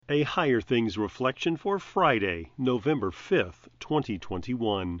A Higher Things Reflection for Friday, November 5th,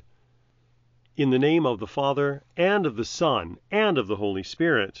 2021. In the name of the Father, and of the Son, and of the Holy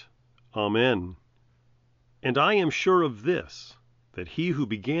Spirit. Amen. And I am sure of this, that he who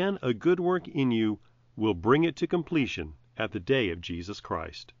began a good work in you will bring it to completion at the day of Jesus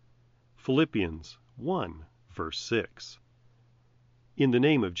Christ. Philippians 1, verse 6. In the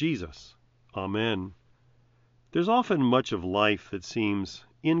name of Jesus. Amen. There's often much of life that seems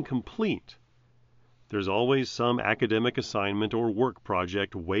incomplete. There's always some academic assignment or work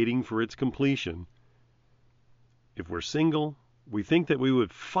project waiting for its completion. If we're single, we think that we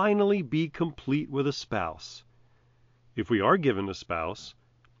would finally be complete with a spouse. If we are given a spouse,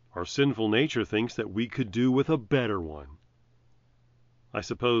 our sinful nature thinks that we could do with a better one. I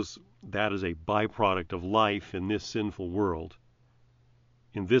suppose that is a byproduct of life in this sinful world.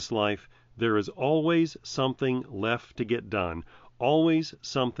 In this life, there is always something left to get done, always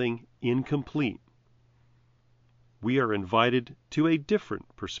something incomplete. We are invited to a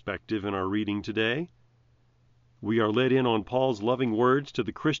different perspective in our reading today. We are led in on Paul's loving words to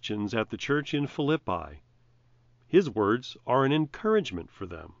the Christians at the church in Philippi. His words are an encouragement for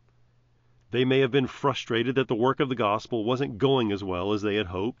them. They may have been frustrated that the work of the gospel wasn't going as well as they had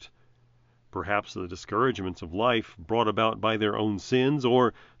hoped. Perhaps the discouragements of life brought about by their own sins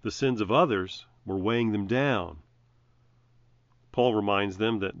or the sins of others were weighing them down. Paul reminds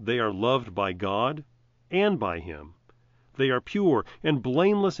them that they are loved by God and by Him. They are pure and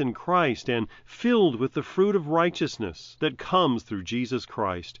blameless in Christ and filled with the fruit of righteousness that comes through Jesus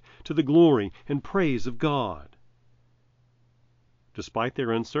Christ to the glory and praise of God. Despite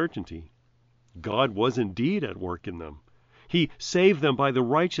their uncertainty, God was indeed at work in them. He saved them by the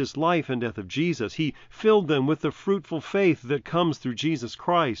righteous life and death of Jesus. He filled them with the fruitful faith that comes through Jesus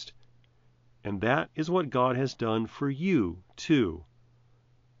Christ. And that is what God has done for you, too.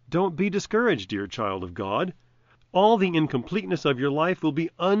 Don't be discouraged, dear child of God. All the incompleteness of your life will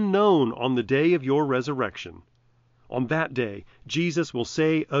be unknown on the day of your resurrection. On that day, Jesus will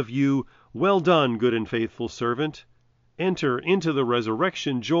say of you, "Well done, good and faithful servant. Enter into the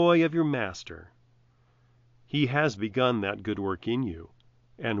resurrection joy of your Master." He has begun that good work in you,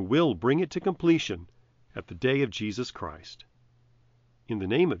 and will bring it to completion at the day of Jesus Christ. In the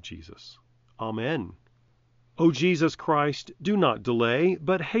name of Jesus. Amen. O Jesus Christ, do not delay,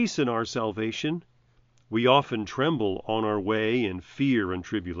 but hasten our salvation. We often tremble on our way in fear and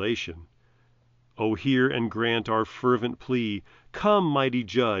tribulation. O hear and grant our fervent plea. Come, mighty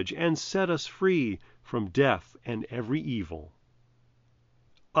Judge, and set us free from death and every evil.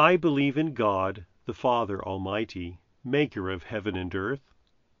 I believe in God, the Father Almighty, maker of heaven and earth,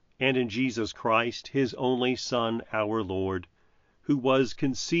 and in Jesus Christ, His only Son, our Lord, who was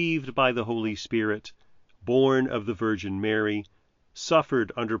conceived by the Holy Spirit, born of the Virgin Mary,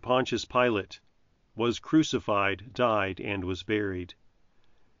 suffered under Pontius Pilate, was crucified, died, and was buried.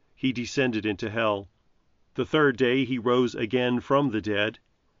 He descended into hell. The third day He rose again from the dead.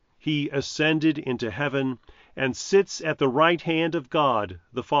 He ascended into heaven and sits at the right hand of God,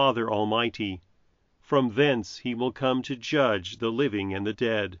 the Father Almighty. From thence He will come to judge the living and the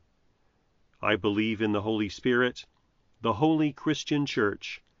dead. I believe in the Holy Spirit, the holy Christian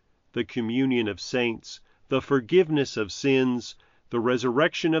Church, the communion of saints, the forgiveness of sins, the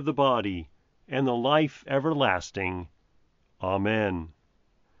resurrection of the body, and the life everlasting. Amen.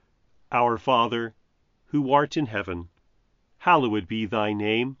 Our Father, who art in heaven, hallowed be thy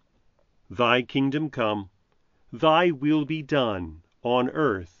name. Thy kingdom come, thy will be done, on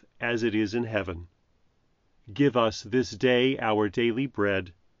earth as it is in heaven. Give us this day our daily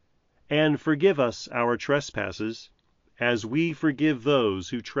bread, and forgive us our trespasses, as we forgive those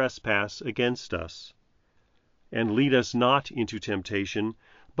who trespass against us. And lead us not into temptation,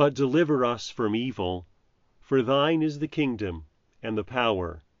 but deliver us from evil. For thine is the kingdom, and the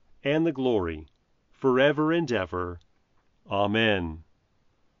power, and the glory, forever and ever. Amen.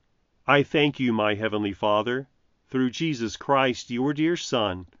 I thank you, my heavenly Father, through Jesus Christ, your dear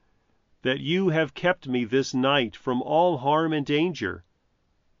Son, that you have kept me this night from all harm and danger,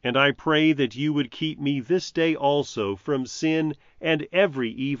 and I pray that you would keep me this day also from sin and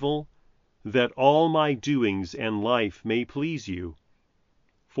every evil, that all my doings and life may please you.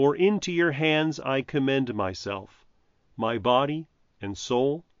 For into your hands I commend myself, my body and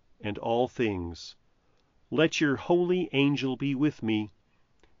soul and all things. Let your holy angel be with me,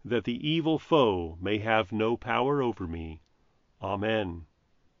 that the evil foe may have no power over me. Amen.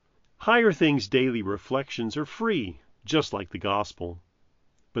 Higher Things Daily Reflections are free, just like the Gospel,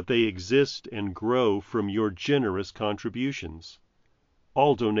 but they exist and grow from your generous contributions.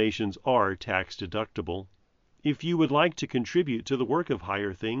 All donations are tax deductible. If you would like to contribute to the work of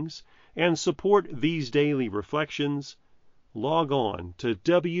Higher Things and support these daily reflections, log on to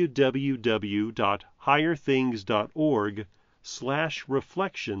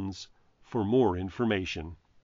www.higherthings.org/reflections for more information.